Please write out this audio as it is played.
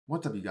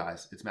What's up, you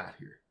guys? It's Matt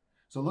here.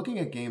 So looking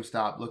at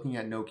GameStop, looking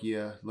at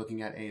Nokia,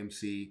 looking at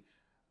AMC,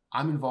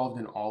 I'm involved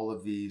in all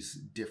of these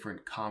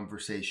different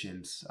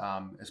conversations,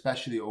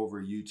 especially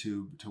over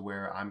YouTube, to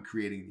where I'm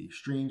creating these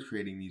streams,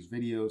 creating these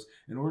videos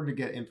in order to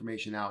get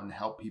information out and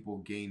help people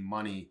gain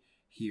money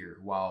here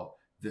while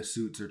the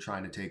suits are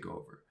trying to take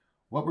over.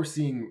 What we're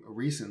seeing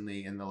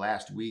recently in the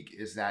last week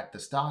is that the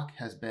stock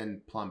has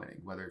been plummeting,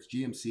 whether it's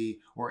GMC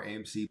or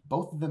AMC,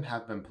 both of them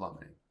have been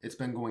plummeting. It's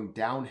been going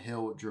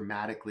downhill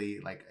dramatically,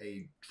 like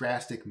a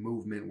drastic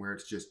movement where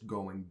it's just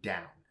going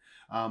down.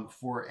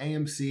 For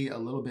AMC, a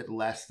little bit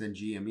less than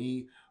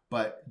GME,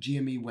 but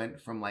GME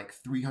went from like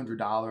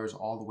 $300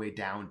 all the way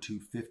down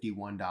to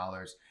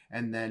 $51.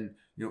 And then,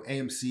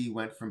 AMC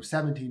went from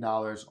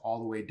 $17 all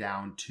the way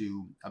down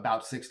to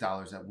about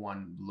 $6 at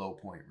one low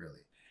point,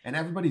 really. And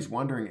everybody's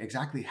wondering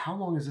exactly how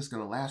long is this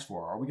going to last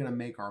for? Are we going to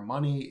make our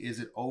money? Is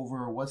it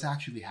over? What's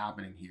actually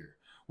happening here?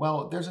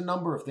 Well, there's a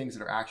number of things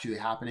that are actually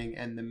happening,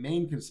 and the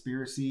main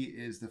conspiracy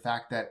is the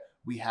fact that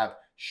we have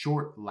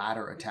short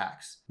ladder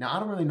attacks. Now, I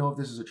don't really know if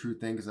this is a true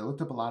thing because I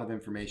looked up a lot of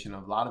information.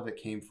 A lot of it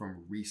came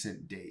from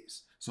recent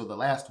days. So the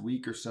last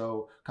week or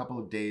so, a couple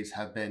of days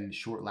have been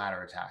short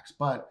ladder attacks.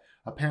 But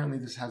apparently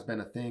this has been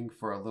a thing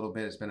for a little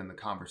bit. It's been in the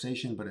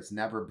conversation, but it's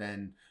never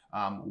been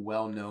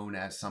well known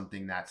as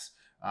something that's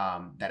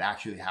that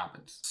actually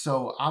happens.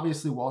 So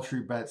obviously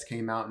wallstreetbets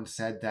came out and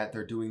said that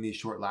they're doing these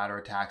short ladder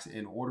attacks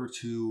in order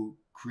to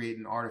create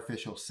an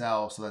artificial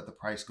sell so that the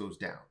price goes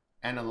down.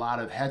 And a lot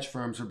of hedge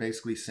firms are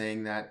basically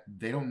saying that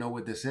they don't know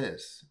what this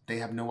is. They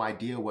have no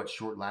idea what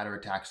short ladder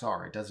attacks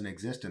are. It doesn't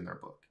exist in their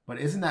book. But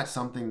isn't that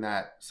something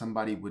that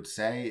somebody would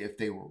say if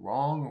they were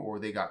wrong or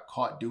they got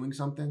caught doing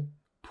something?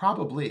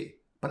 Probably.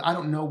 But I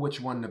don't know which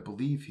one to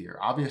believe here.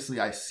 Obviously,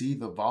 I see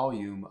the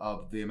volume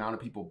of the amount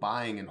of people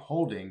buying and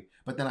holding,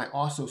 but then I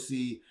also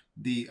see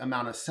the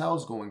amount of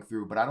sells going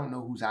through, but I don't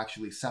know who's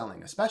actually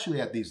selling,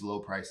 especially at these low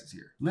prices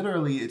here.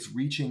 Literally, it's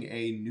reaching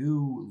a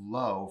new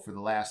low for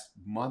the last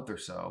month or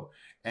so,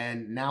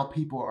 and now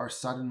people are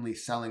suddenly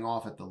selling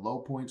off at the low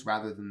points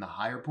rather than the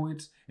higher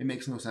points. It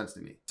makes no sense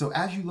to me. So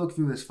as you look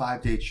through this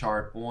 5-day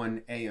chart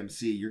on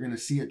AMC, you're going to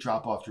see it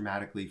drop off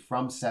dramatically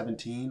from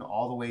 17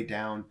 all the way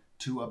down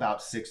to about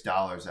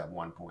 $6 at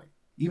one point.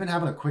 Even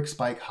having a quick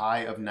spike high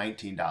of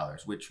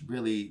 $19, which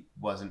really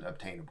wasn't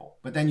obtainable.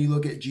 But then you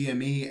look at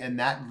GME and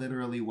that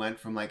literally went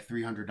from like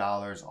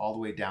 $300 all the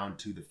way down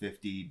to the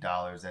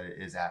 $50 that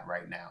it is at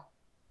right now.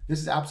 This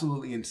is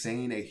absolutely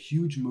insane, a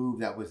huge move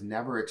that was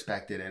never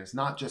expected, and it's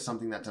not just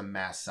something that's a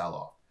mass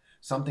sell-off.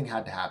 Something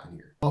had to happen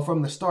here. Well,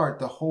 from the start,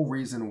 the whole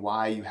reason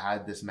why you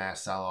had this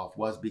mass sell-off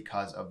was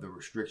because of the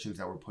restrictions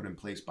that were put in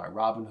place by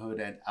Robinhood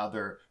and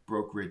other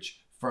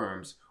brokerage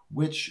firms,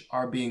 which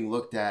are being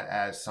looked at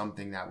as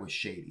something that was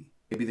shady.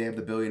 Maybe they have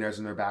the billionaires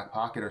in their back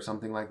pocket or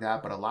something like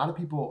that, but a lot of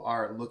people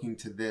are looking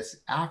to this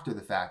after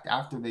the fact,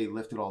 after they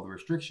lifted all the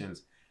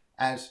restrictions,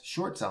 as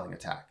short selling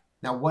attack.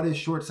 Now, what is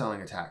short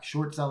selling attack?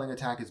 Short selling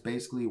attack is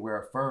basically where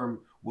a firm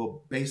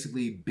will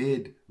basically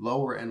bid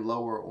lower and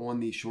lower on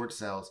these short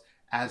sales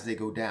as they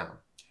go down.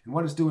 And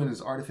what it's doing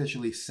is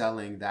artificially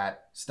selling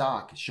that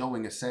stock,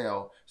 showing a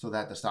sale so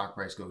that the stock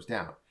price goes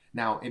down.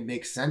 Now, it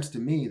makes sense to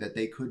me that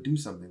they could do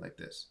something like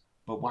this.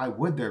 But why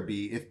would there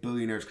be if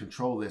billionaires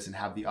control this and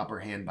have the upper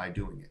hand by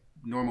doing it?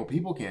 Normal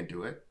people can't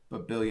do it,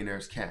 but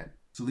billionaires can.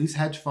 So these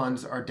hedge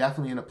funds are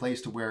definitely in a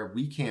place to where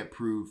we can't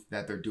prove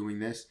that they're doing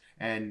this,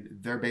 and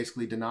they're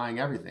basically denying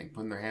everything,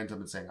 putting their hands up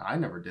and saying, I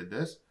never did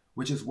this,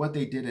 which is what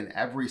they did in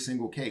every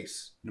single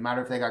case. No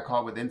matter if they got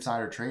caught with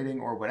insider trading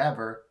or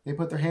whatever, they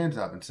put their hands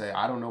up and say,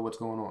 I don't know what's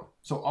going on.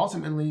 So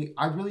ultimately,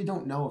 I really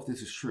don't know if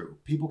this is true.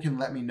 People can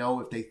let me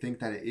know if they think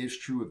that it is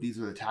true, if these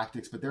are the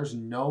tactics, but there's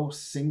no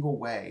single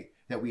way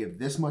that we have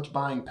this much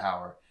buying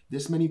power,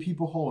 this many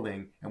people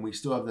holding, and we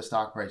still have the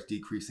stock price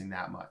decreasing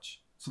that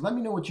much. So let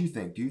me know what you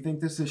think. Do you think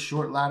this is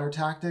short ladder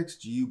tactics?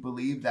 Do you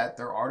believe that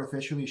they're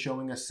artificially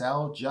showing a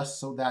sell just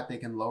so that they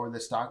can lower the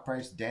stock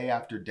price day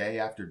after day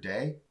after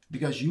day?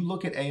 Because you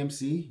look at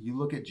AMC, you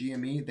look at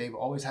GME, they've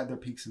always had their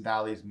peaks and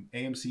valleys,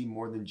 AMC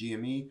more than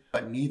GME,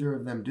 but neither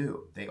of them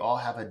do. They all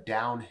have a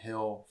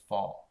downhill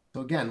fall.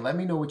 So again, let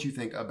me know what you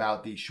think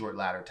about these short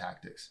ladder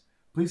tactics.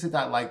 Please hit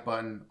that like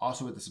button.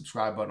 Also hit the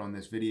subscribe button on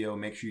this video.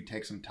 Make sure you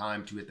take some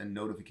time to hit the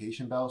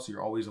notification bell so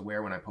you're always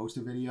aware when I post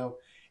a video.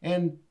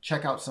 And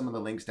check out some of the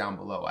links down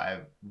below. I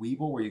have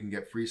Webull where you can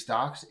get free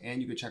stocks, and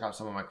you can check out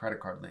some of my credit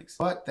card links.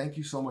 But thank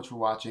you so much for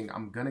watching.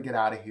 I'm gonna get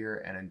out of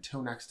here, and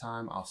until next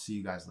time, I'll see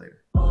you guys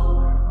later.